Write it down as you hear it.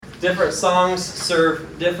Different songs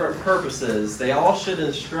serve different purposes. They all should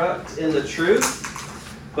instruct in the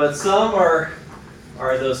truth, but some are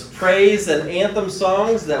those praise and anthem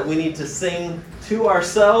songs that we need to sing to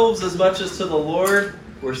ourselves as much as to the Lord.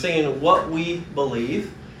 We're singing what we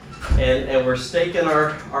believe, and we're staking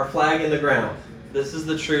our flag in the ground. This is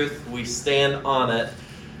the truth. We stand on it.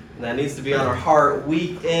 And that needs to be on our heart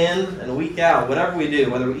week in and week out. Whatever we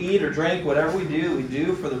do, whether we eat or drink, whatever we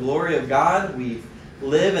do for the glory of God. We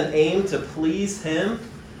live and aim to please Him.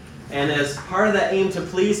 And as part of that aim to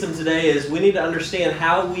please Him today is we need to understand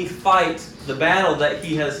how we fight the battle that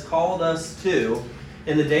He has called us to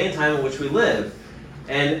in the day and time in which we live.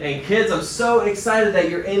 And kids, I'm so excited that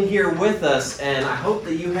you're in here with us, and I hope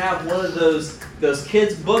that you have one of those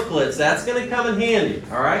kids' booklets. That's going to come in handy,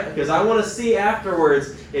 all right? Because I want to see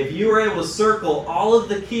afterwards if you were able to circle all of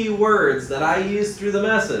the key words that I used through the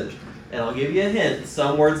message. And I'll give you a hint.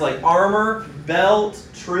 Some words like armor, belt,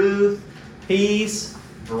 truth, peace,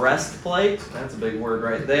 breastplate. That's a big word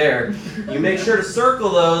right there. You make sure to circle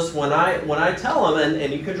those when I tell them,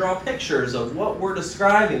 and you can draw pictures of what we're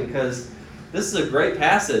describing, because this is a great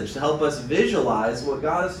passage to help us visualize what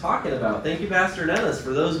God is talking about. Thank you, Pastor Dennis, for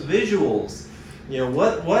those visuals. You know,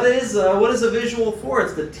 what is a visual for?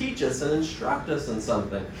 It's to teach us and instruct us in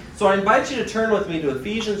something. So I invite you to turn with me to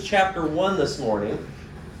Ephesians chapter 1 this morning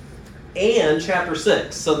and chapter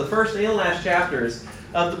 6. So the first and last chapters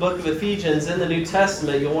of the book of Ephesians in the New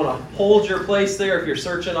Testament. You'll want to hold your place there. If you're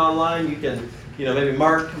searching online, you can maybe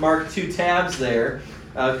mark 2 tabs there.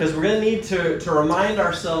 Because we're going to need to remind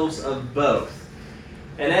ourselves of both.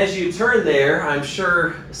 And as you turn there, I'm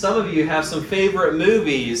sure some of you have some favorite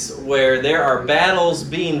movies where there are battles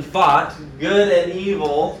being fought, good and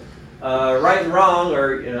evil, right and wrong,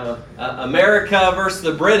 or America versus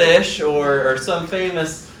the British, or some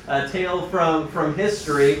famous tale from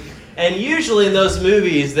history. And usually in those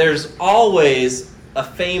movies, there's always a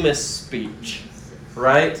famous speech,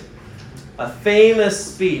 right? A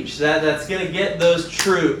famous speech that's going to get those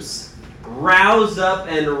troops roused up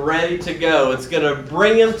and ready to go. It's going to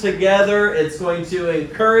bring them together. It's going to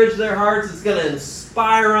encourage their hearts. It's going to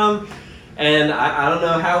inspire them. And I don't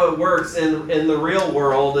know how it works in the real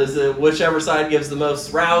world. Is it whichever side gives the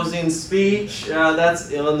most rousing speech? That's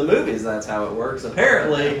in the movies. That's how it works,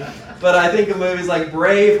 apparently. But I think of movies like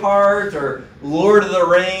Braveheart or Lord of the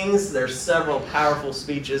Rings. There's several powerful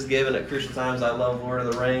speeches given at crucial times. I love Lord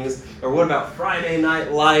of the Rings. Or what about Friday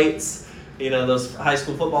Night Lights? You know, those high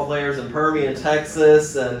school football players in Permian,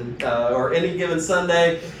 Texas, and or any given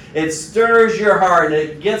Sunday. It stirs your heart and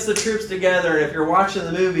it gets the troops together. And if you're watching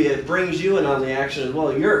the movie, it brings you in on the action as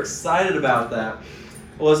well. You're excited about that.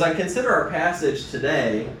 Well, as I consider our passage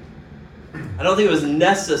today, I don't think it was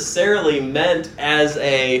necessarily meant as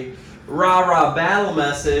a rah-rah battle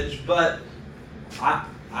message, but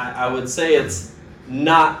I would say it's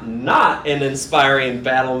not an inspiring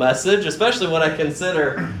battle message, especially when I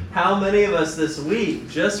consider how many of us this week,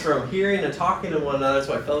 just from hearing and talking to one another, that's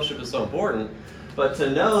why fellowship is so important, but to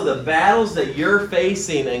know the battles that you're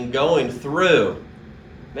facing and going through,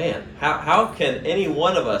 man, how can any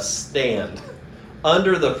one of us stand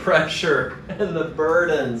under the pressure and the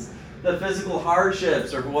burdens, the physical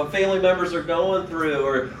hardships, or what family members are going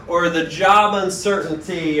through, or the job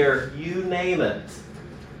uncertainty, or you name it.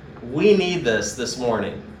 We need this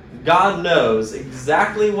morning. God knows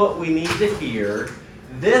exactly what we need to hear.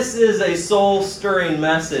 This is a soul-stirring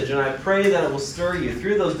message, and I pray that it will stir you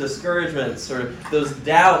through those discouragements or those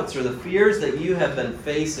doubts or the fears that you have been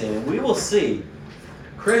facing. And we will see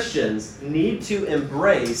Christians need to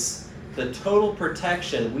embrace the total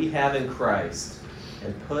protection we have in Christ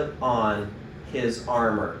and put on His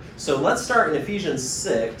armor. So let's start in Ephesians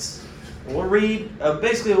 6. We'll read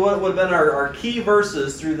basically what would have been our key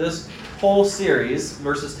verses through this whole series,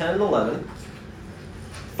 verses 10 and 11.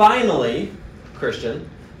 Finally, Christian,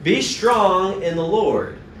 be strong in the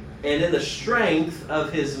Lord and in the strength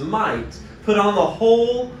of His might. Put on the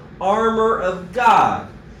whole armor of God,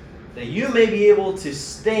 that you may be able to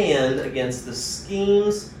stand against the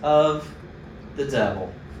schemes of the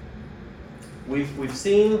devil. We've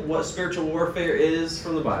seen what spiritual warfare is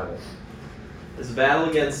from the Bible. It's a battle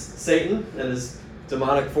against Satan and his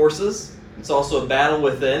demonic forces. It's also a battle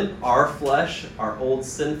within our flesh, our old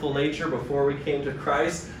sinful nature before we came to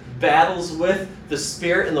Christ. Battles with the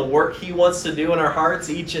Spirit and the work He wants to do in our hearts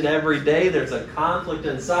each and every day. There's a conflict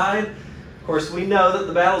inside. Of course, we know that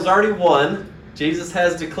the battle's already won. Jesus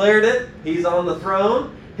has declared it. He's on the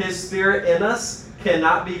throne. His Spirit in us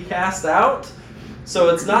cannot be cast out.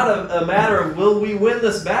 So it's not a matter of will we win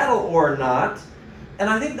this battle or not. And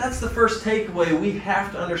I think that's the first takeaway we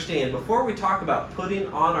have to understand. Before we talk about putting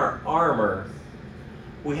on our armor,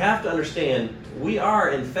 we have to understand we are,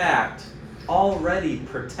 in fact, already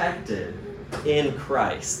protected in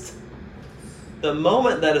Christ. The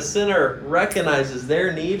moment that a sinner recognizes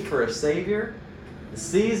their need for a Savior,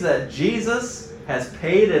 sees that Jesus has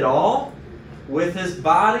paid it all with his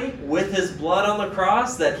body, with his blood on the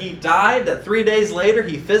cross, that he died, that 3 days later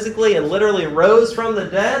he physically and literally rose from the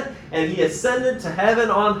dead, and he ascended to heaven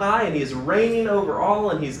on high, and he's reigning over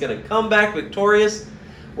all, and he's going to come back victorious.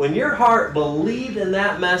 When your heart believed in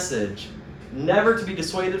that message, never to be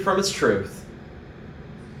dissuaded from its truth,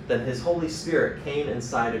 then his Holy Spirit came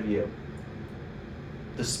inside of you.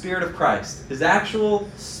 The Spirit of Christ, his actual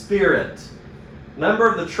Spirit, member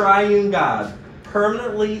of the triune God,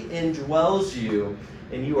 permanently indwells you,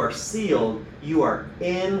 and you are sealed. You are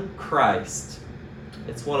in Christ.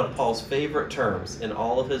 It's one of Paul's favorite terms in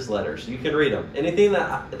all of his letters. You can read them. Anything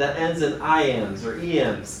that ends in iams or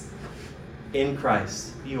ems, in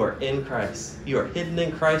Christ. You are in Christ. You are hidden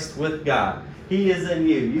in Christ with God. He is in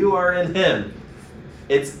you. You are in him.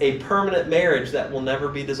 It's a permanent marriage that will never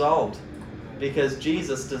be dissolved, because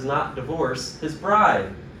Jesus does not divorce his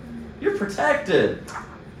bride. You're protected.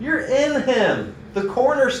 You're in him. The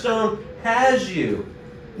cornerstone has you.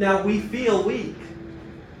 Now, we feel weak.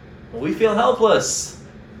 We feel helpless.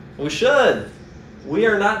 We should. We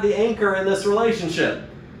are not the anchor in this relationship.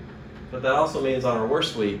 But that also means on our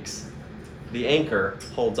worst weeks, the anchor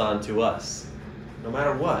holds on to us. No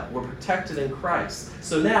matter what, we're protected in Christ.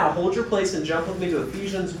 So now, hold your place and jump with me to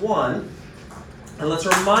Ephesians 1. And let's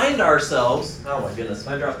remind ourselves, oh my goodness, if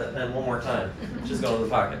I drop that pen one more time, just go in the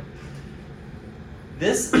pocket.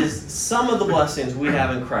 This is some of the blessings we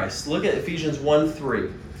have in Christ. Look at Ephesians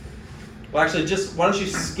 1:3. Well, actually, why don't you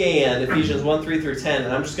scan Ephesians 1:3 through 10,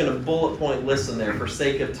 and I'm just going to bullet point listen there for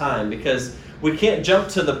sake of time, because we can't jump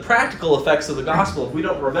to the practical effects of the gospel if we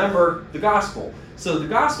don't remember the gospel. So the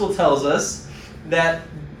gospel tells us that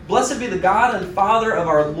blessed be the God and Father of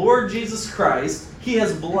our Lord Jesus Christ. He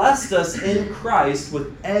has blessed us in Christ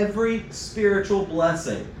with every spiritual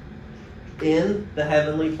blessing in the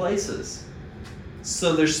heavenly places.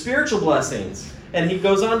 So there's spiritual blessings. And he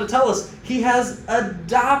goes on to tell us, he has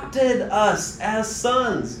adopted us as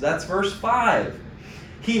sons. That's verse 5.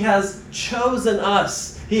 He has chosen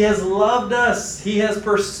us. He has loved us. He has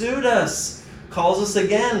pursued us. Calls us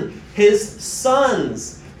again his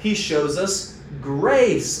sons. He shows us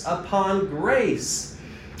grace upon grace.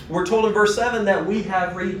 We're told in verse 7 that we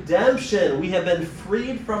have redemption. We have been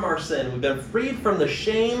freed from our sin. We've been freed from the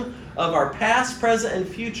shame of our past, present, and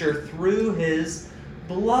future through his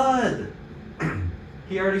blood.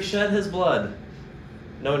 He already shed his blood,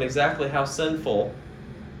 knowing exactly how sinful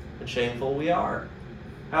and shameful we are,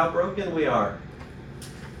 how broken we are.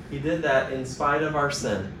 He did that in spite of our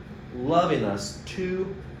sin, loving us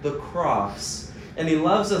to the cross. And he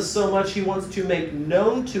loves us so much, he wants to make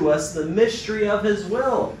known to us the mystery of his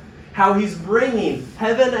will, how he's bringing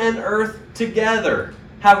heaven and earth together,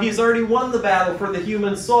 how he's already won the battle for the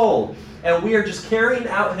human soul. And we are just carrying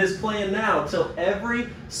out his plan now till every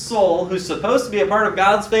soul who's supposed to be a part of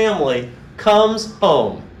God's family comes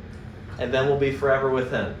home. And then we'll be forever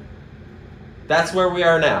with him. That's where we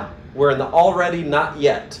are now. We're in the already, not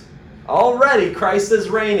yet. Already Christ is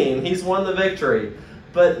reigning. He's won the victory.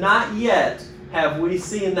 But not yet have we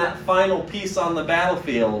seen that final piece on the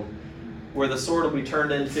battlefield where the sword will be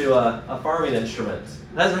turned into a farming instrument.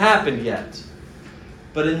 It hasn't happened yet.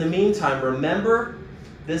 But in the meantime, remember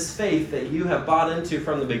this faith that you have bought into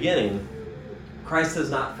from the beginning. Christ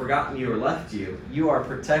has not forgotten you or left you. You are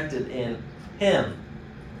protected in him.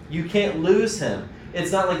 You can't lose him.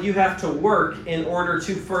 It's not like you have to work in order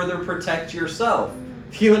to further protect yourself.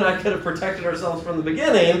 If you and I could have protected ourselves from the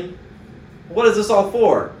beginning, what is this all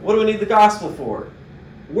for? What do we need the gospel for?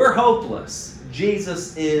 We're hopeless.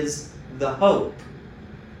 Jesus is the hope.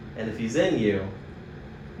 And if he's in you,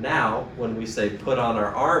 now when we say put on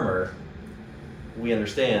our armor, we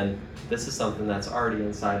understand this is something that's already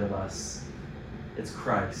inside of us. It's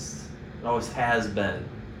Christ. It always has been.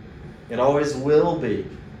 It always will be.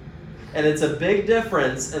 And it's a big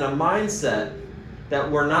difference in a mindset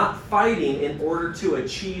that we're not fighting in order to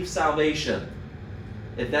achieve salvation.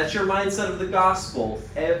 If that's your mindset of the gospel,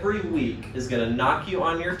 every week is going to knock you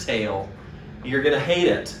on your tail. You're going to hate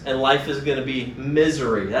it, and life is going to be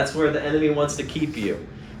misery. That's where the enemy wants to keep you,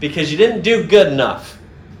 because you didn't do good enough.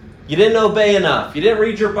 You didn't obey enough. You didn't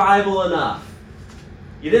read your Bible enough.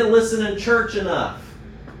 You didn't listen in church enough.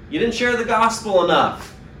 You didn't share the gospel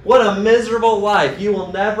enough. What a miserable life. You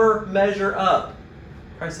will never measure up.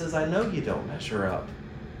 Christ says, I know you don't measure up.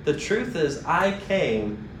 The truth is, I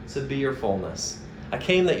came to be your fullness. I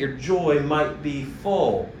came that your joy might be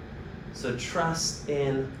full. So trust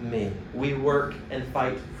in me. We work and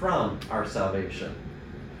fight from our salvation.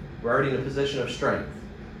 We're already in a position of strength.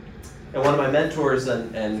 And one of my mentors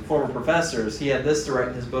and former professors, he had this to write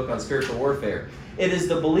in his book on spiritual warfare. It is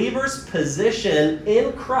the believer's position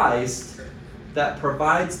in Christ that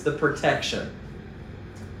provides the protection.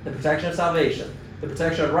 The protection of salvation. The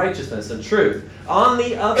protection of righteousness and truth. On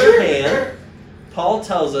the other hand, Paul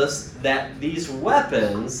tells us that these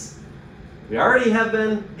weapons we already have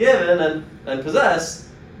been given and possessed,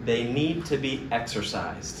 they need to be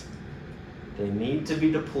exercised. They need to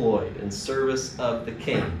be deployed in service of the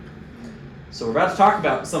King. So we're about to talk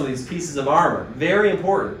about some of these pieces of armor. Very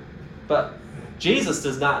important. But Jesus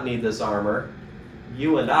does not need this armor.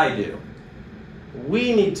 You and I do.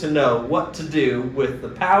 We need to know what to do with the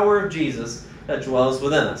power of Jesus that dwells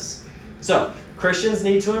within us. So, Christians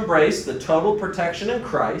need to embrace the total protection in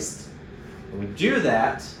Christ. And we do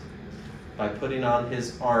that by putting on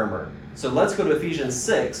his armor. So let's go to Ephesians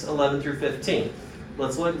 6, 11 through 15. We're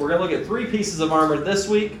going to look at 3 pieces of armor this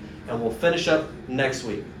week, and we'll finish up next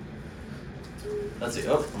week. Let's see.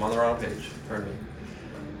 Oh, I'm on the wrong page. Pardon me.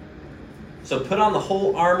 So put on the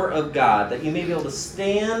whole armor of God, that you may be able to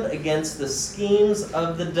stand against the schemes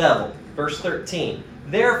of the devil. Verse 13.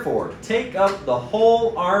 Therefore, take up the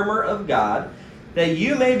whole armor of God, that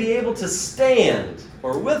you may be able to stand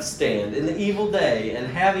or withstand in the evil day, and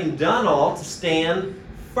having done all, to stand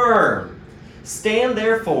firm. Stand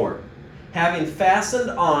therefore, having fastened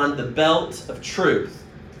on the belt of truth,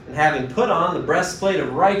 and having put on the breastplate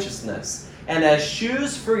of righteousness, and as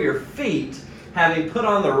shoes for your feet, having put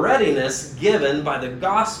on the readiness given by the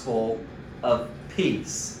gospel of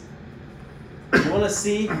peace. You want to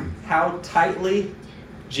see how tightly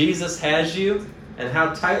Jesus has you and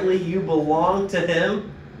how tightly you belong to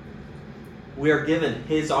him? We are given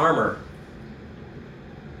his armor.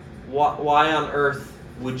 Why on earth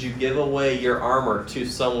would you give away your armor to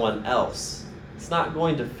someone else? It's not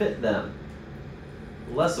going to fit them.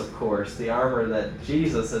 Unless, of course, the armor that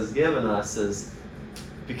Jesus has given us is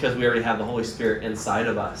because we already have the Holy Spirit inside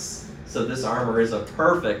of us. So this armor is a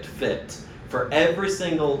perfect fit for every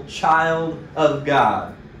single child of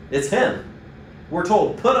God. It's him. We're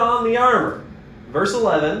told, put on the armor. Verse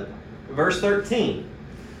 11, verse 13.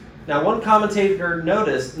 Now, one commentator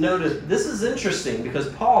noticed this is interesting because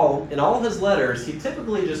Paul, in all his letters, he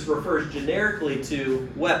typically just refers generically to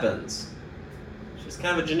weapons. It's just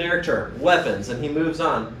kind of a generic term, weapons, and he moves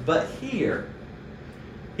on. But here,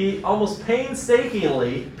 he almost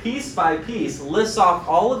painstakingly, piece by piece, lists off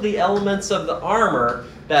all of the elements of the armor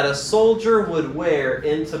that a soldier would wear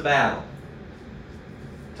into battle.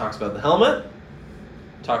 Talks about the helmet,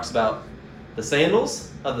 talks about the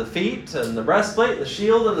sandals of the feet and the breastplate, the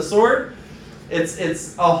shield and the sword.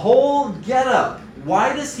 It's a whole get-up.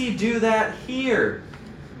 Why does he do that here?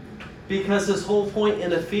 Because his whole point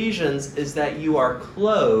in Ephesians is that you are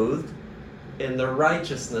clothed in the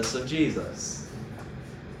righteousness of Jesus.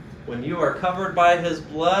 When you are covered by his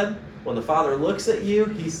blood, when the Father looks at you,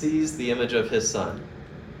 he sees the image of his Son.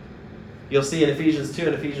 You'll see in Ephesians 2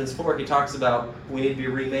 and Ephesians 4, he talks about we need to be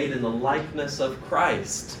remade in the likeness of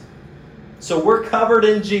Christ. So we're covered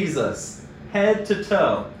in Jesus, head to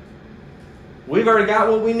toe. We've already got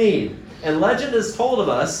what we need. And legend has told of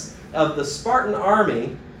us of the Spartan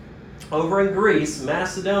army over in Greece,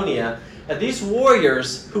 Macedonia, and these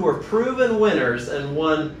warriors who were proven winners and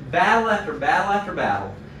won battle after battle after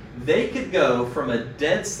battle, they could go from a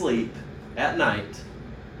dead sleep at night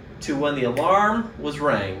to when the alarm was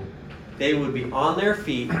rang, they would be on their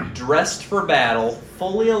feet, dressed for battle,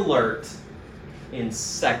 fully alert in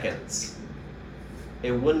seconds.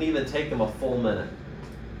 It wouldn't even take them a full minute.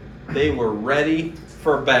 They were ready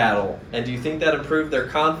for battle. And do you think that improved their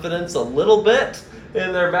confidence a little bit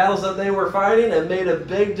in their battles that they were fighting? It made a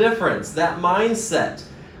big difference. That mindset.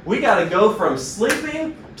 We got to go from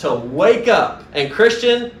sleeping to wake up. And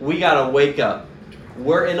Christian, we got to wake up.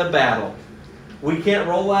 We're in a battle. We can't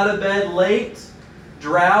roll out of bed late,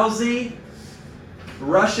 drowsy,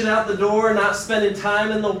 rushing out the door, not spending time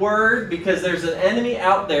in the Word, because there's an enemy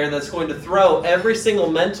out there that's going to throw every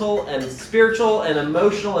single mental and spiritual and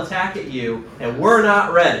emotional attack at you, and we're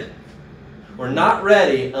not ready. We're not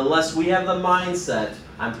ready unless we have the mindset,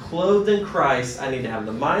 I'm clothed in Christ, I need to have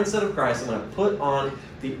the mindset of Christ, I'm going to put on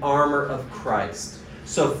the armor of Christ.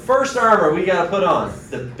 So first armor we got to put on,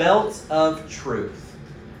 the belt of truth.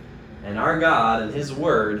 And our God and His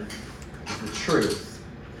Word is the truth.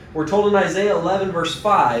 We're told in Isaiah 11 verse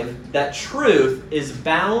 5 that truth is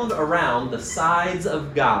bound around the sides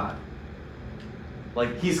of God.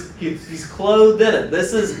 Like he's clothed in it.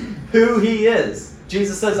 This is who He is.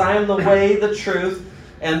 Jesus says, I am the way, the truth,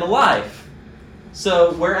 and the life.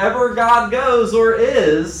 So wherever God goes or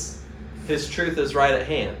is, his truth is right at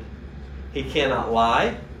hand. He cannot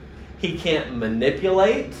lie. He can't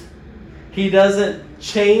manipulate. He doesn't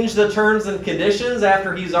change the terms and conditions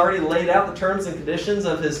after he's already laid out the terms and conditions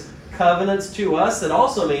of his covenants to us. It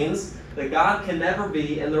also means that God can never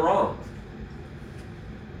be in the wrong.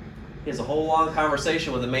 He has a whole long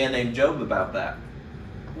conversation with a man named Job about that.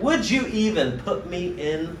 Would you even put me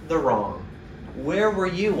in the wrong? Where were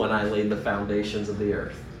you when I laid the foundations of the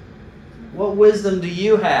earth? What wisdom do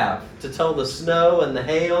you have to tell the snow and the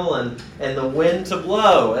hail and the wind to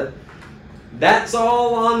blow? That's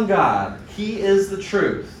all on God. He is the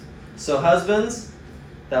truth. So husbands,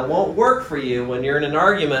 that won't work for you when you're in an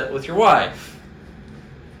argument with your wife.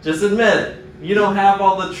 Just admit it. You don't have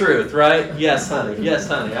all the truth, right? Yes, honey. Yes,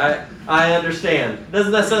 honey. I understand.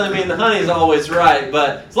 Doesn't necessarily mean the honey's always right,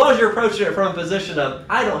 but as long as you're approaching it from a position of,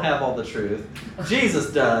 I don't have all the truth,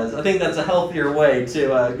 Jesus does. I think that's a healthier way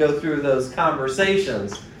to go through those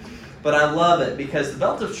conversations. But I love it because the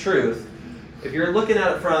belt of truth, if you're looking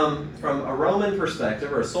at it from a Roman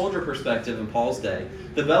perspective or a soldier perspective in Paul's day,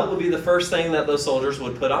 the belt would be the first thing that those soldiers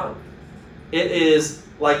would put on. It is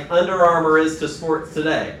like Under Armour is to sports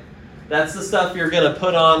today. That's the stuff you're going to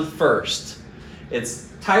put on first. It's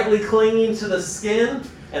tightly clinging to the skin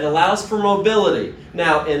and allows for mobility.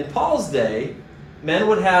 Now, in Paul's day, men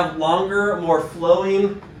would have longer, more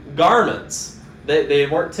flowing garments. They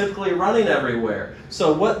weren't typically running everywhere.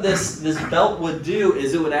 So what this belt would do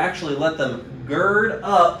is it would actually let them gird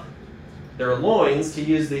up their loins, to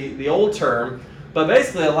use the old term, but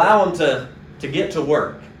basically allow them to get to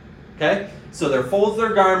work. Okay? So they're folds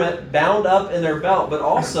their garment, bound up in their belt, but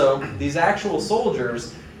also these actual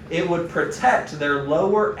soldiers, it would protect their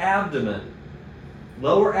lower abdomen.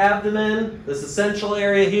 Lower abdomen, this essential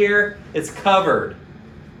area here, it's covered.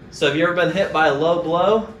 So have you ever been hit by a low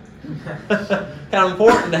blow? Kind of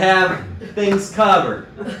important to have things covered.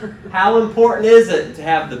 How important is it to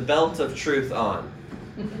have the belt of truth on?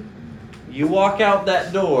 You walk out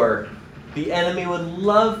that door, the enemy would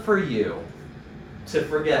love for you to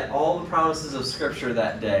forget all the promises of Scripture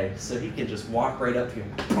that day so he can just walk right up to you,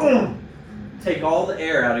 boom, take all the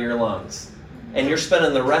air out of your lungs. And you're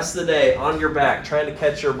spending the rest of the day on your back trying to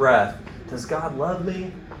catch your breath. Does God love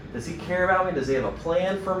me? Does he care about me? Does he have a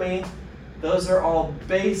plan for me? Those are all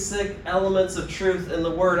basic elements of truth in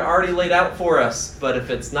the Word already laid out for us. But if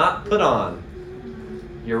it's not put on,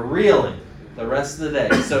 you're reeling the rest of the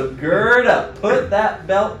day. So gird up. Put that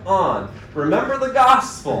belt on. Remember the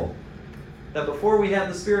gospel. That before we had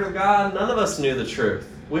the Spirit of God, none of us knew the truth.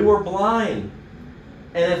 We were blind.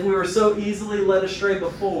 And if we were so easily led astray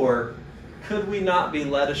before, could we not be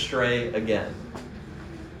led astray again?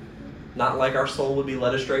 Not like our soul would be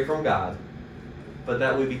led astray from God, but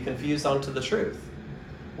that we be confused onto the truth.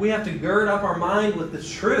 We have to gird up our mind with the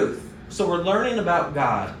truth. So we're learning about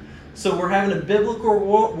God. So we're having a biblical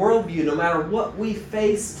worldview no matter what we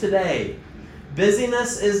face today.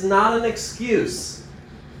 Busyness is not an excuse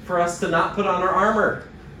for us to not put on our armor.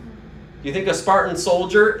 Do you think a Spartan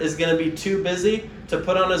soldier is going to be too busy to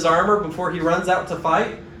put on his armor before he runs out to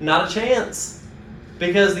fight? Not a chance.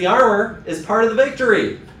 Because the armor is part of the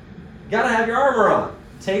victory. You got to have your armor on.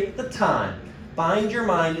 Take the time. Bind your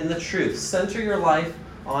mind in the truth. Center your life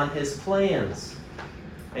on his plans.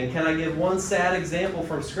 And can I give one sad example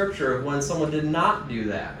from Scripture of when someone did not do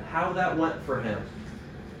that? How that went for him.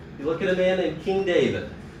 You look at a man named King David.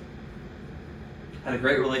 Had a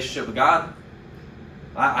great relationship with God.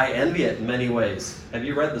 I envy it in many ways. Have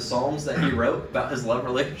you read the Psalms that he wrote about his love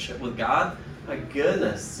relationship with God? My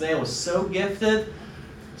goodness, this man was so gifted,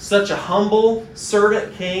 such a humble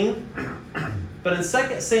servant king. But in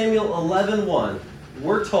 2 Samuel 11:1,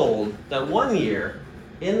 we're told that one year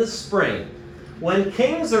in the spring, when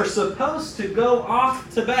kings are supposed to go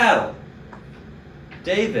off to battle,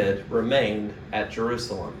 David remained at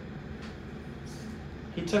Jerusalem.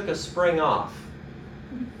 He took a spring off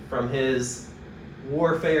from his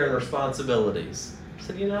warfare and responsibilities. He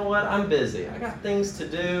said, you know what, I'm busy. I got things to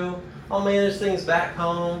do. I'll manage things back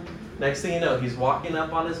home. Next thing you know, he's walking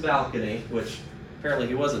up on his balcony, which apparently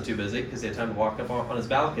he wasn't too busy because he had time to walk up on his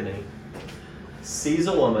balcony, sees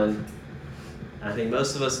a woman. I think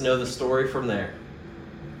most of us know the story from there.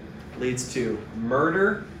 Leads to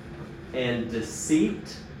murder and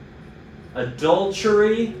deceit,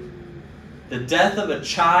 adultery, the death of a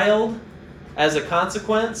child as a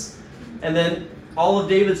consequence, and then all of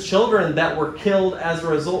David's children that were killed as a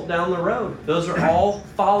result down the road. Those are all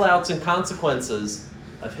fallouts and consequences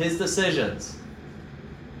of his decisions.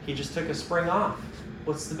 He just took a spring off.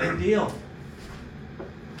 What's the big deal?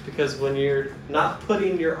 Because when you're not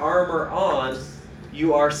putting your armor on,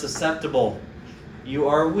 you are susceptible. you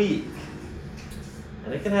are weak.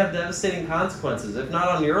 And it can have devastating consequences, if not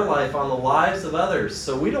on your life, on the lives of others.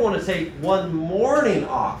 So we don't want to take one morning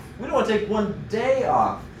off. We don't want to take one day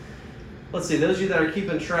off. Let's see, those of you that are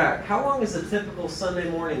keeping track, how long is a typical Sunday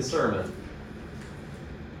morning sermon?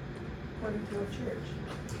 According to a church.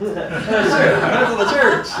 That's true. Depends on the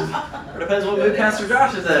church. Or depends what mood Pastor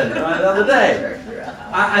Josh is in on the day.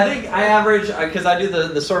 I think I average, because I do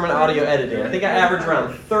the sermon audio editing, I think I average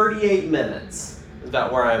around 38 minutes is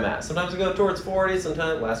about where I'm at. Sometimes I go towards 40,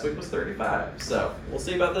 sometimes last week was 35. So we'll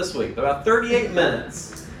see about this week. But about 38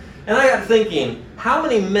 minutes. And I got thinking, how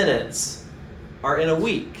many minutes are in a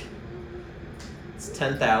week? It's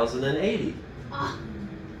 10,080.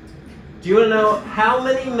 Do you want to know how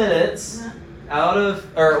many minutes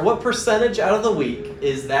what percentage out of the week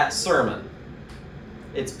is that sermon?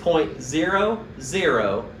 It's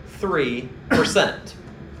 0.003%.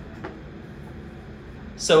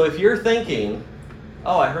 So if you're thinking,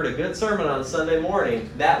 oh, I heard a good sermon on Sunday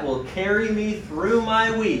morning, that will carry me through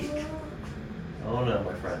my week. Oh no,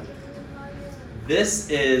 my friend. This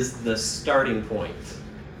is the starting point.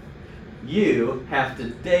 You have to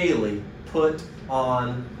daily put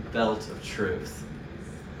on the belt of truth.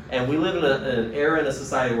 And we live in an era in a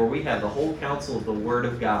society where we have the whole counsel of the Word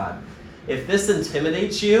of God. If this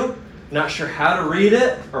intimidates you, not sure how to read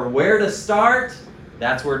it or where to start,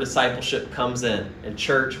 that's where discipleship comes in. And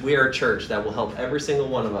church, we are a church that will help every single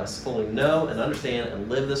one of us fully know and understand and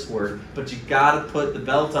live this Word. But you got to put the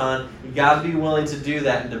belt on. You got to be willing to do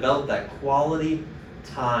that and develop that quality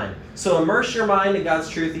time. So immerse your mind in God's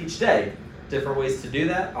truth each day. Different ways to do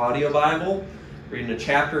that. Audio Bible, reading a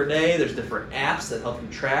chapter a day. There's different apps that help you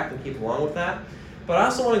track and keep along with that. But I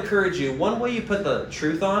also want to encourage you, one way you put the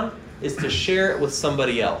truth on is to share it with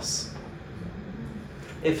somebody else.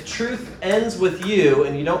 If truth ends with you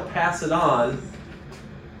and you don't pass it on,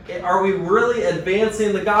 are we really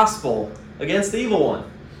advancing the gospel against the evil one?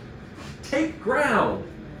 Take ground.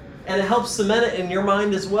 And it helps cement it in your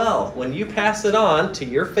mind as well. When you pass it on to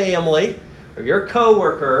your family or your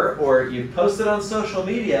coworker or you post it on social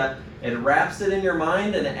media, it wraps it in your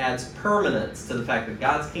mind and it adds permanence to the fact that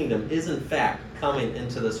God's kingdom is in fact coming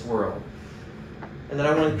into this world. And then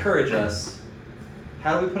I want to encourage us,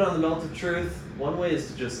 how do we put on the belt of truth? One way is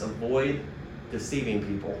to just avoid deceiving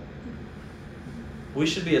people. We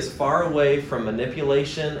should be as far away from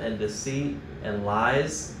manipulation and deceit and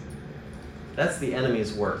lies. That's the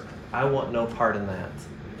enemy's work. I want no part in that.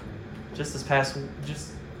 Just a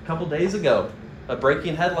couple days ago, a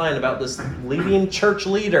breaking headline about this leading church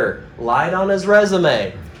leader lied on his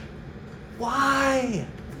resume. Why?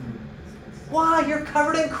 Why? You're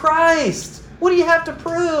covered in Christ. What do you have to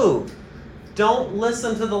prove? Don't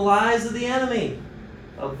listen to the lies of the enemy.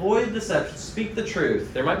 Avoid deception. Speak the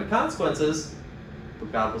truth. There might be consequences,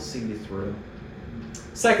 but God will see you through.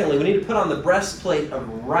 Secondly, we need to put on the breastplate of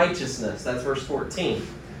righteousness. That's verse 14.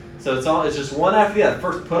 So it's just one after the other.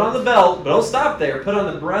 First, put on the belt, but don't stop there. Put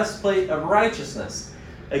on the breastplate of righteousness.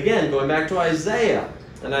 Again, going back to Isaiah.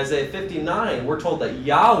 In Isaiah 59, we're told that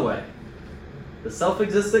Yahweh, the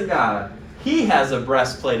self-existent God, He has a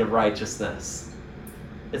breastplate of righteousness.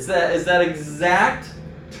 It's that exact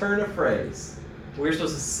turn of phrase. We're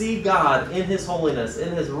supposed to see God in His holiness,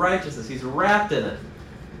 in His righteousness. He's wrapped in it.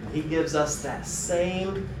 And He gives us that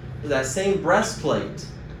same breastplate.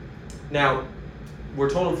 Now, we're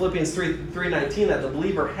told in Philippians 3:19 that the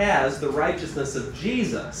believer has the righteousness of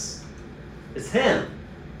Jesus. It's Him.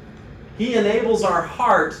 He enables our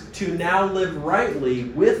heart to now live rightly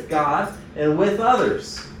with God and with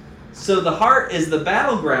others. So the heart is the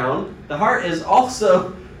battleground. The heart is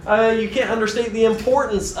also, you can't understate the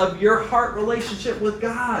importance of your heart relationship with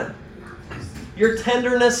God. Your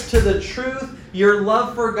tenderness to the truth, your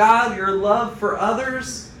love for God, your love for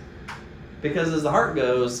others. Because as the heart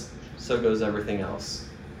goes, so goes everything else.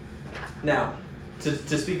 Now,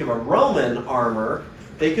 to speak of a Roman armor,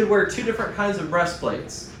 they could wear two different kinds of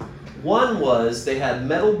breastplates. One was they had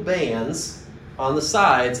metal bands on the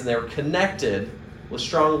sides and they were connected with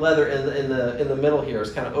strong leather in the middle here.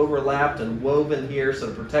 It's kind of overlapped and woven here so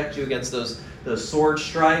to protect you against those sword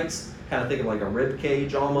strikes. Kind of think of like a rib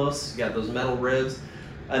cage almost. You got those metal ribs.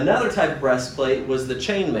 Another type of breastplate was the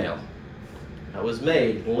chainmail. That was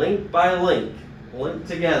made link by link, linked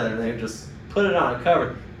together, and they just put it on,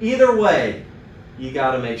 covered. Either way, you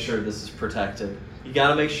got to make sure this is protected. You got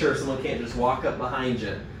to make sure someone can't just walk up behind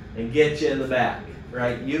you and get you in the back,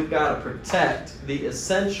 right? You've got to protect the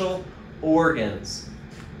essential organs.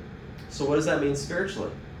 So what does that mean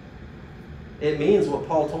spiritually? It means what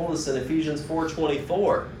Paul told us in Ephesians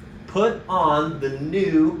 4:24. Put on the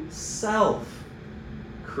new self,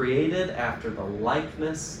 created after the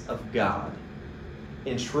likeness of God.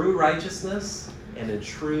 in true righteousness and in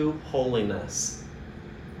true holiness.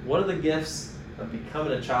 One of the gifts of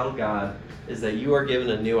becoming a child of God is that you are given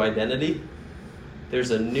a new identity.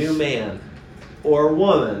 There's a new man or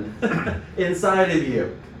woman inside of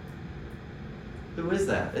you. Who is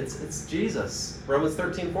that? It's Jesus. Romans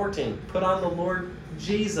 13:14. Put on the Lord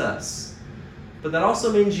Jesus. But that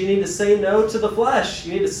also means you need to say no to the flesh.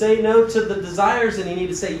 You need to say no to the desires, and you need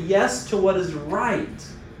to say yes to what is right.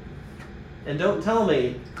 And don't tell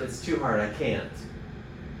me it's too hard, I can't.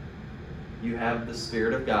 You have the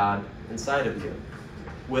Spirit of God inside of you.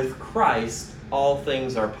 With Christ, all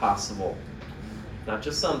things are possible. Not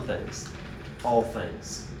just some things, all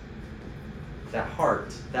things. That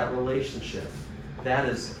heart, that relationship, that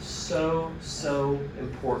is so, so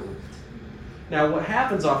important. Now, what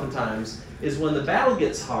happens oftentimes is when the battle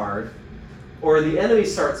gets hard, or the enemy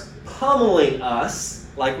starts pummeling us,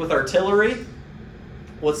 like with artillery.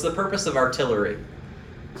 What's the purpose of artillery?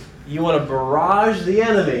 You want to barrage the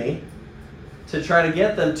enemy to try to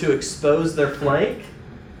get them to expose their flank,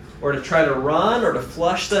 or to try to run, or to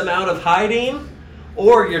flush them out of hiding,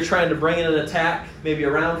 or you're trying to bring in an attack maybe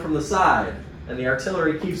around from the side, and the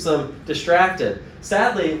artillery keeps them distracted.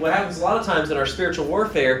 Sadly, what happens a lot of times in our spiritual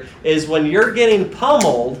warfare is when you're getting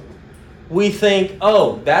pummeled, we think,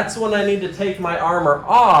 oh, that's when I need to take my armor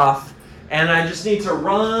off, and I just need to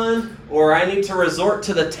run, or I need to resort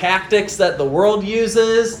to the tactics that the world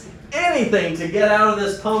uses, anything to get out of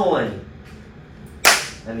this pummeling.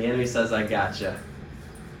 And the enemy says, I gotcha.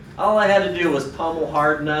 All I had to do was pummel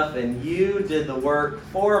hard enough, and you did the work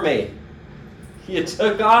for me. You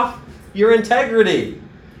took off your integrity.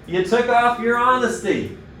 You took off your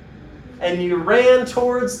honesty. And you ran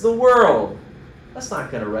towards the world. That's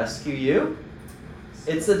not going to rescue you.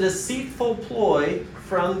 It's a deceitful ploy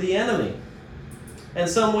from the enemy. And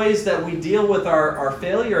some ways that we deal with our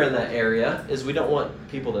failure in that area is we don't want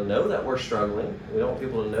people to know that we're struggling. We don't want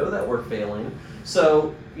people to know that we're failing.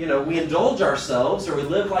 So, we indulge ourselves, or we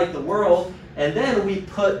live like the world, and then we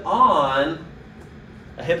put on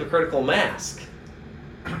a hypocritical mask.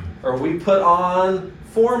 Or we put on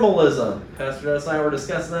formalism. Pastor Dennis and I were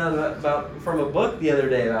discussing that about from a book the other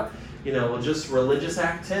day about, just religious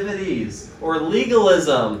activities or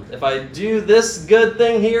legalism. If I do this good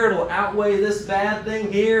thing here, it'll outweigh this bad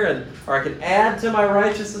thing here, or I can add to my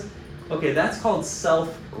righteousness. Okay, that's called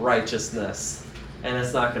self-righteousness, and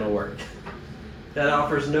it's not going to work. That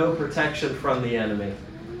offers no protection from the enemy.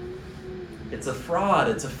 It's a fraud.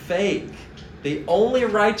 It's a fake. The only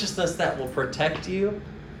righteousness that will protect you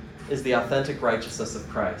is the authentic righteousness of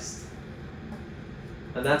Christ.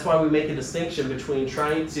 And that's why we make a distinction between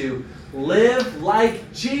trying to live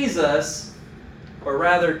like Jesus, or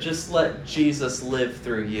rather just let Jesus live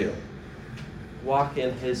through you. Walk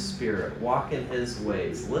in His Spirit. Walk in His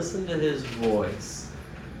ways. Listen to His voice.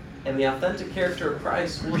 And the authentic character of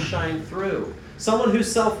Christ will shine through. Someone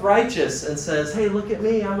who's self-righteous and says, hey, look at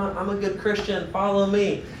me, I'm a good Christian, follow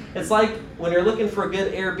me. It's like when you're looking for a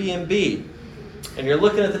good Airbnb, and you're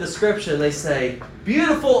looking at the description, they say,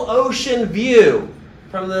 beautiful ocean view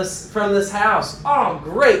from this house. Oh,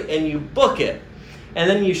 great, and you book it. And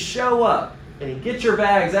then you show up, and you get your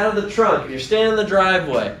bags out of the trunk, and you're standing in the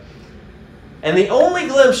driveway. And the only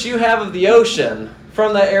glimpse you have of the ocean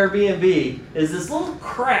from that Airbnb is this little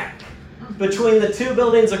crack between the two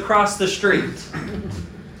buildings across the street.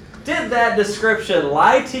 Did that description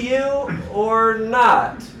lie to you or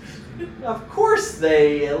not? Of course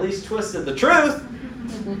they at least twisted the truth.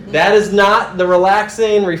 That is not the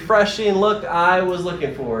relaxing, refreshing look I was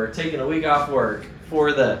looking for, taking a week off work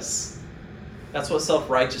for this. That's what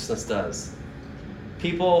self-righteousness does.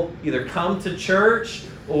 People either come to church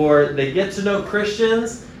or they get to know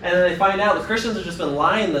Christians, and then they find out the Christians have just been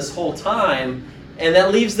lying this whole time, and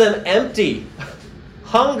that leaves them empty,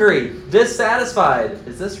 hungry, dissatisfied.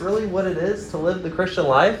 Is this really what it is to live the Christian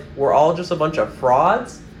life? We're all just a bunch of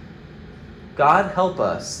frauds? God help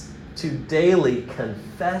us to daily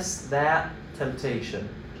confess that temptation,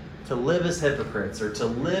 to live as hypocrites, or to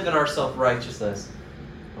live in our self-righteousness,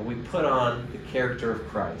 and we put on the character of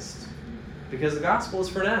Christ. Because the gospel is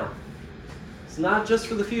for now. It's not just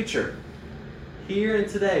for the future. Here and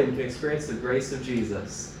today, we can experience the grace of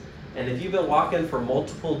Jesus. And if you've been walking for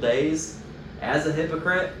multiple days as a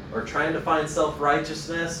hypocrite, or trying to find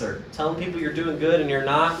self-righteousness, or telling people you're doing good and you're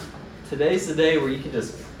not, today's the day where you can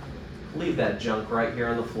just leave that junk right here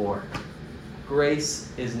on the floor.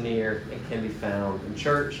 Grace is near and can be found. In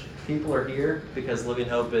church, people are here because Living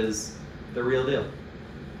Hope is the real deal.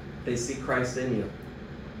 They see Christ in you,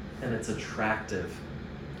 and it's attractive.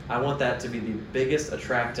 I want that to be the biggest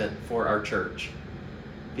attractant for our church.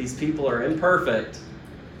 These people are imperfect,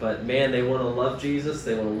 But man, they want to love Jesus,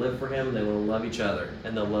 they want to live for him, they want to love each other,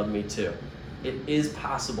 and they'll love me too. It is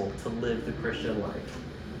possible to live the Christian life.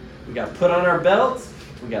 We got to put on our belt,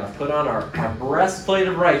 we got to put on our breastplate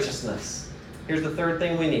of righteousness. Here's the third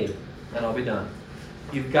thing we need, and I'll be done.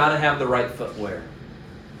 You've got to have the right footwear.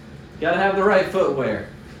 You've got to have the right footwear,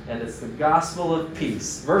 and it's the gospel of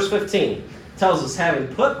peace. Verse 15 tells us, having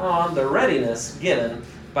put on the readiness given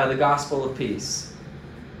by the gospel of peace.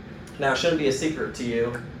 Now, it shouldn't be a secret to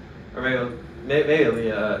you, or maybe it'll be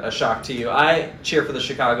a shock to you. I cheer for the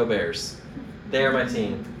Chicago Bears. They are my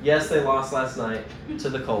team. Yes, they lost last night to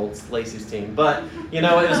the Colts, Lacey's team. But, it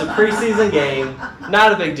was a preseason game.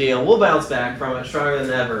 Not a big deal. We'll bounce back from it stronger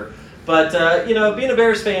than ever. But, being a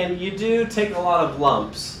Bears fan, you do take a lot of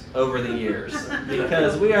lumps over the years.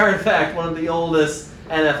 Because we are, in fact, one of the oldest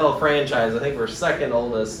NFL franchises. I think we're second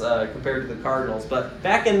oldest compared to the Cardinals. But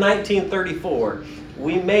back in 1934,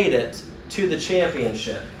 we made it to the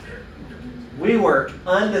championship. We were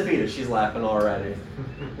undefeated. She's laughing already.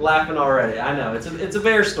 I know. It's a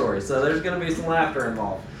Bear story, so there's going to be some laughter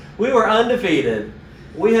involved. We were undefeated.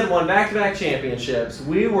 We had won back-to-back championships.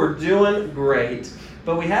 We were doing great.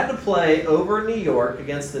 But we had to play over in New York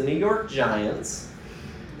against the New York Giants.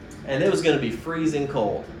 And it was going to be freezing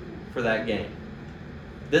cold for that game.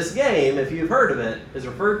 This game, if you've heard of it, is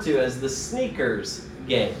referred to as the Sneakers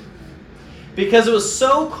game. Because it was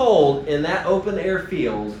so cold in that open-air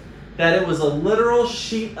field that it was a literal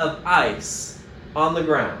sheet of ice on the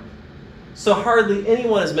ground. So hardly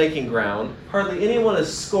anyone is making ground. Hardly anyone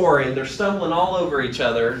is scoring. They're stumbling all over each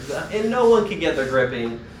other, and no one can get their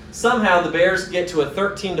gripping. Somehow the Bears get to a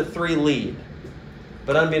 13-3 lead.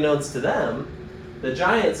 But unbeknownst to them, the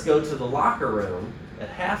Giants go to the locker room at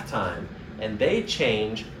halftime, and they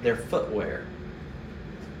change their footwear.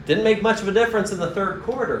 Didn't make much of a difference in the third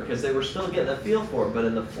quarter because they were still getting a feel for it. But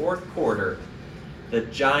in the fourth quarter, the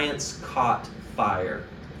Giants caught fire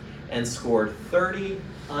and scored 30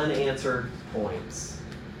 unanswered points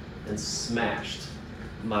and smashed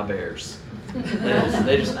my Bears.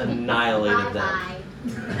 They just annihilated them.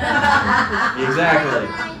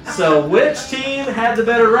 Exactly. So which team had the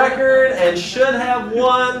better record and should have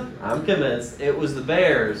won? I'm convinced it was the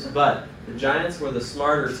Bears, but the Giants were the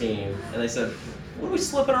smarter team, and they said, what are we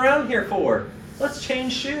slipping around here for? Let's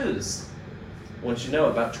change shoes. Once you know,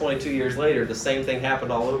 about 22 years later, the same thing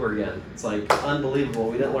happened all over again. It's like unbelievable.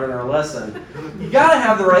 We didn't learn our lesson. You got to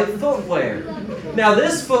have the right footwear. Now,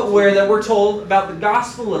 this footwear that we're told about the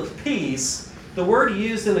gospel of peace, the word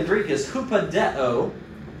used in the Greek is hupadeo.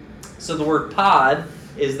 So the word pod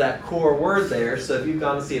is that core word there. So if you've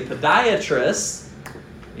gone to see a podiatrist,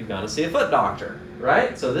 you've gone to see a foot doctor,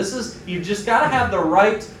 right? So you've just got to have the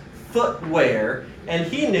right footwear. And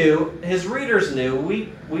he knew, his readers knew,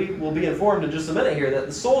 we will be informed in just a minute here, that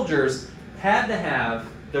the soldiers had to have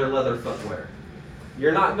their leather footwear.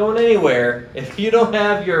 You're not going anywhere if you don't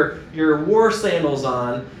have your war sandals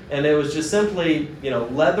on, and it was just simply,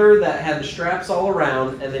 leather that had the straps all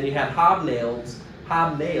around, and then you had hobnails,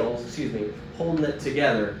 holding it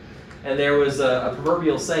together. And there was a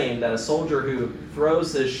proverbial saying that a soldier who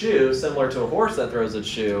throws his shoe, similar to a horse that throws its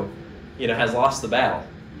shoe, has lost the battle.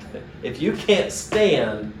 If you can't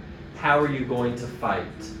stand, how are you going to fight?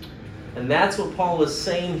 And that's what Paul is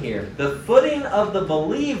saying here. The footing of the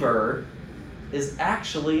believer is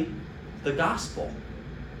actually the gospel.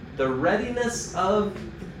 The readiness of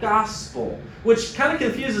the gospel, which kind of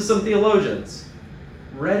confuses some theologians.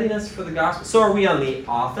 Readiness for the gospel. So are we on the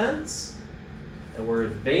offense and we're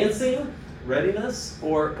advancing readiness?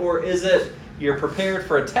 Or is it you're prepared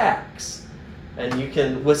for attacks and you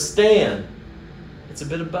can withstand? It's a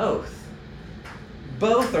bit of both.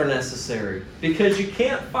 Both are necessary because you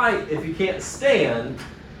can't fight if you can't stand,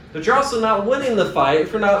 but you're also not winning the fight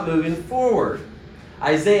if you're not moving forward.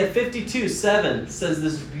 Isaiah 52:7 says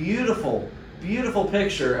this beautiful, beautiful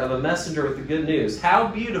picture of a messenger with the good news. How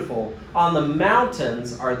beautiful on the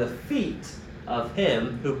mountains are the feet of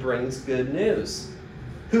him who brings good news,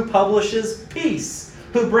 who publishes peace,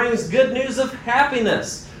 who brings good news of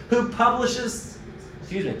happiness, who publishes,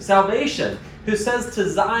 salvation, who says to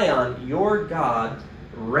Zion, your God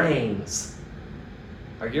reigns.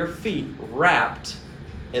 Are your feet wrapped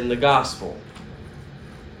in the gospel?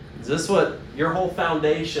 Is this what your whole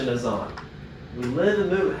foundation is on? We live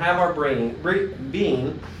and move, have our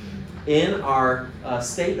being in our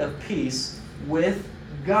state of peace with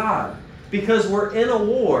God. Because we're in a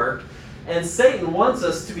war, and Satan wants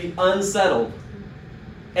us to be unsettled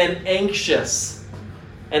and anxious,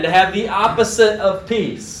 and to have the opposite of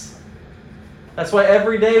peace. That's why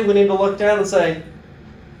every day we need to look down and say,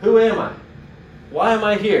 who am I? Why am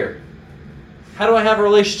I here? How do I have a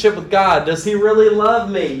relationship with God? Does He really love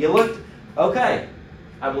me? You look, okay,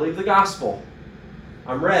 I believe the gospel.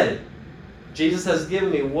 I'm ready. Jesus has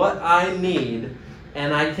given me what I need,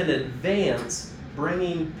 and I can advance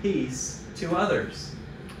bringing peace to others.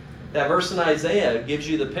 That verse in Isaiah gives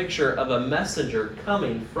you the picture of a messenger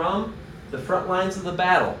coming from the front lines of the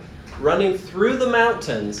battle, running through the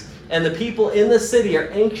mountains, and the people in the city are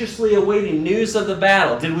anxiously awaiting news of the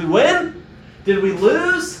battle. Did we win? Did we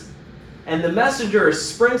lose? And the messenger is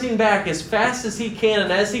sprinting back as fast as he can,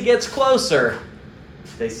 and as he gets closer,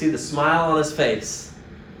 they see the smile on his face.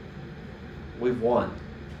 We've won.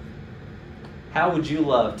 How would you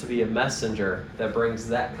love to be a messenger that brings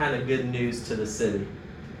that kind of good news to the city?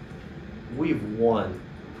 We've won.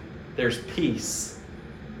 There's peace.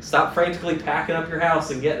 Stop frantically packing up your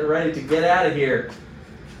house and getting ready to get out of here.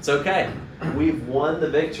 It's okay. We've won the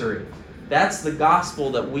victory. That's the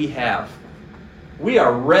gospel that we have. We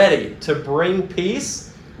are ready to bring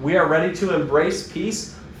peace. We are ready to embrace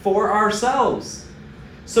peace for ourselves.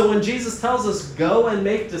 So when Jesus tells us, go and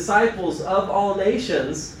make disciples of all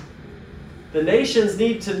nations, the nations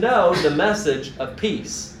need to know the message of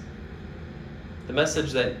peace. The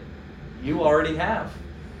message that you already have.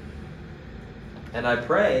 And I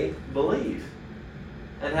pray, believe,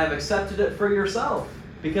 and have accepted it for yourself.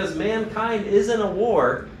 Because mankind is in a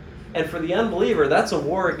war, and for the unbeliever, that's a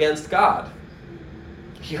war against God.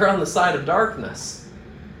 You're on the side of darkness.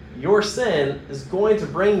 Your sin is going to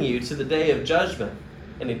bring you to the day of judgment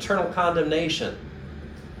and eternal condemnation.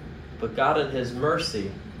 But God in His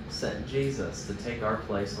mercy sent Jesus to take our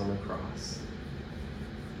place on the cross.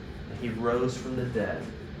 And He rose from the dead.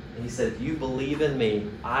 And He said, if you believe in me,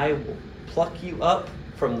 I will pluck you up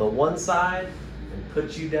from the one side and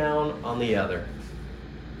put you down on the other.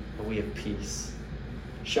 And we have peace.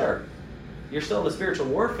 Sure, you're still in the spiritual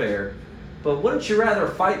warfare, but wouldn't you rather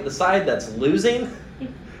fight the side that's losing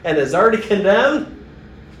and is already condemned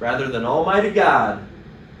rather than Almighty God?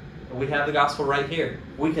 And we have the gospel right here.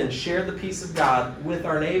 We can share the peace of God with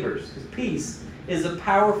our neighbors, because peace is a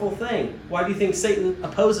powerful thing. Why do you think Satan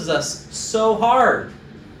opposes us so hard?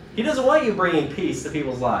 He doesn't want you bringing peace to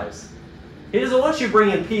people's lives. He doesn't want you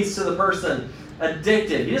bringing peace to the person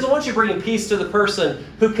addicted. He doesn't want you bringing peace to the person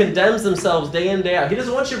who condemns themselves day in, day out. He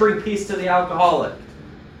doesn't want you to bring peace to the alcoholic,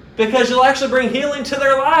 because you'll actually bring healing to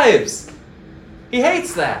their lives. He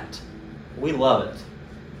hates that. We love it,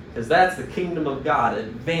 because that's the kingdom of God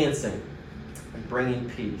advancing and bringing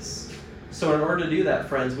peace. So in order to do that,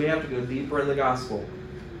 friends, we have to go deeper in the gospel.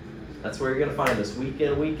 That's where you're going to find us week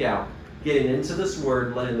in, week out. Getting into this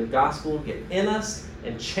word, letting the gospel get in us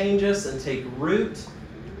and change us and take root,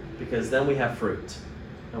 because then we have fruit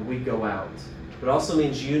and we go out. It also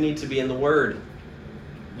means you need to be in the word.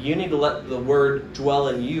 You need to let the word dwell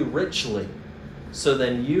in you richly, so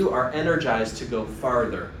then you are energized to go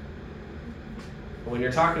farther. When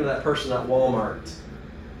you're talking to that person at Walmart,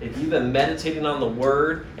 if you've been meditating on the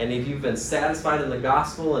word and if you've been satisfied in the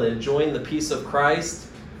gospel and enjoying the peace of Christ,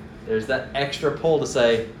 there's that extra pull to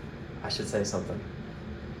say, I should say something.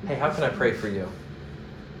 Hey, how can I pray for you?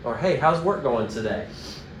 Or, hey, how's work going today?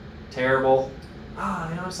 Terrible.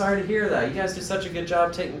 I'm sorry to hear that. You guys do such a good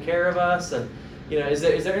job taking care of us. And, is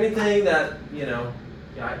there anything that,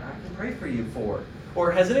 I can pray for you for?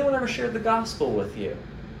 Or has anyone ever shared the gospel with you?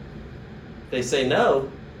 They say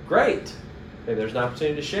no. Great. Maybe there's an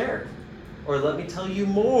opportunity to share. Or let me tell you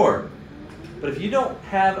more. But if you don't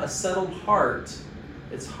have a settled heart,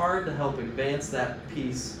 it's hard to help advance that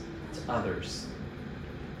peace to others.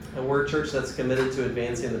 And we're a church that's committed to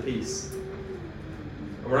advancing the peace.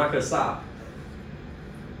 And we're not going to stop.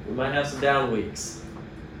 We might have some down weeks.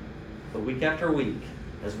 But week after week,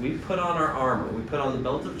 as we put on our armor, we put on the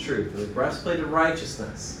belt of truth and the breastplate of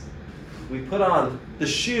righteousness, we put on the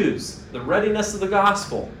shoes, the readiness of the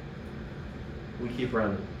gospel, we keep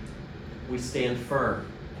running. We stand firm.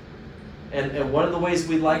 And one of the ways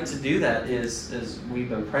we like to do that is we've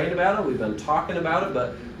been praying about it, we've been talking about it,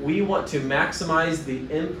 but we want to maximize the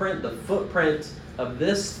imprint, the footprint of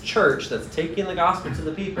this church that's taking the gospel to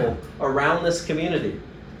the people around this community.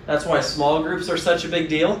 That's why small groups are such a big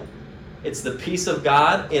deal. It's the peace of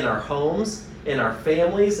God in our homes, in our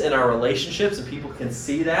families, in our relationships, and people can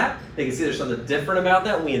see that. They can see there's something different about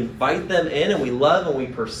that. We invite them in, and we love and we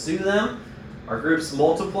pursue them. Our groups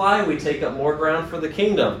multiply, we take up more ground for the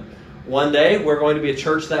kingdom. One day, we're going to be a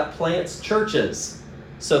church that plants churches.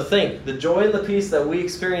 So think, the joy and the peace that we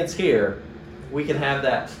experience here, we can have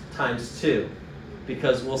that times 2.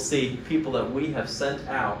 Because we'll see people that we have sent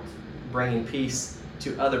out bringing peace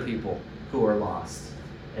to other people who are lost.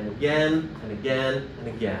 And again, and again, and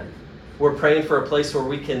again. We're praying for a place where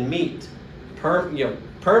we can meet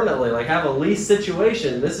permanently, like have a lease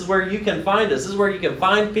situation. This is where you can find us. This is where you can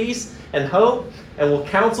find peace and hope, and we'll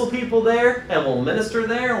counsel people there, and we'll minister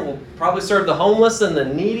there, and we'll probably serve the homeless and the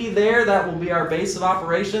needy there. That will be our base of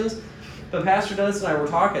operations. But Pastor Dennis and I were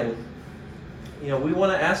talking, we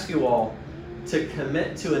want to ask you all to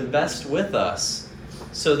commit to invest with us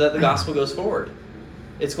so that the gospel goes forward.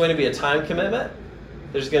 It's going to be a time commitment.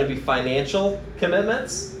 There's going to be financial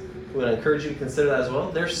commitments. We would encourage you to consider that as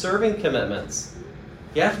well. There's serving commitments.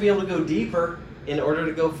 You have to be able to go deeper in order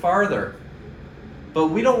to go farther. But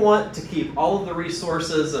we don't want to keep all of the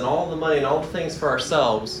resources and all the money and all the things for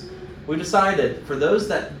ourselves. We decided for those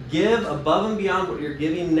that give above and beyond what you're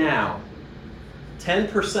giving now,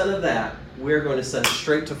 10% of that we're going to send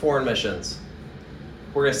straight to foreign missions.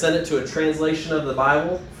 We're going to send it to a translation of the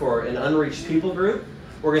Bible for an unreached people group.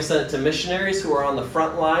 We're going to send it to missionaries who are on the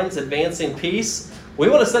front lines advancing peace. We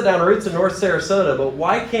want to set down roots in North Sarasota, but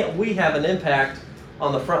why can't we have an impact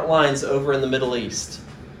on the front lines over in the Middle East?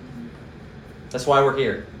 That's why we're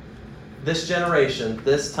here. This generation,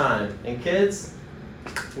 this time. And kids,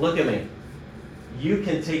 look at me. You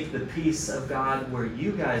can take the peace of God where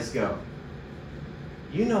you guys go.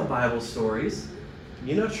 You know Bible stories.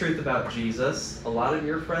 You know truth about Jesus. A lot of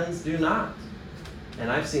your friends do not. And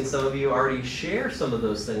I've seen some of you already share some of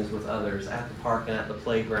those things with others at the park and at the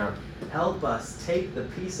playground. Help us take the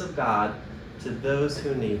peace of God to those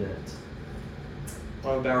who need it.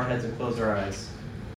 Why don't we bow our heads and close our eyes?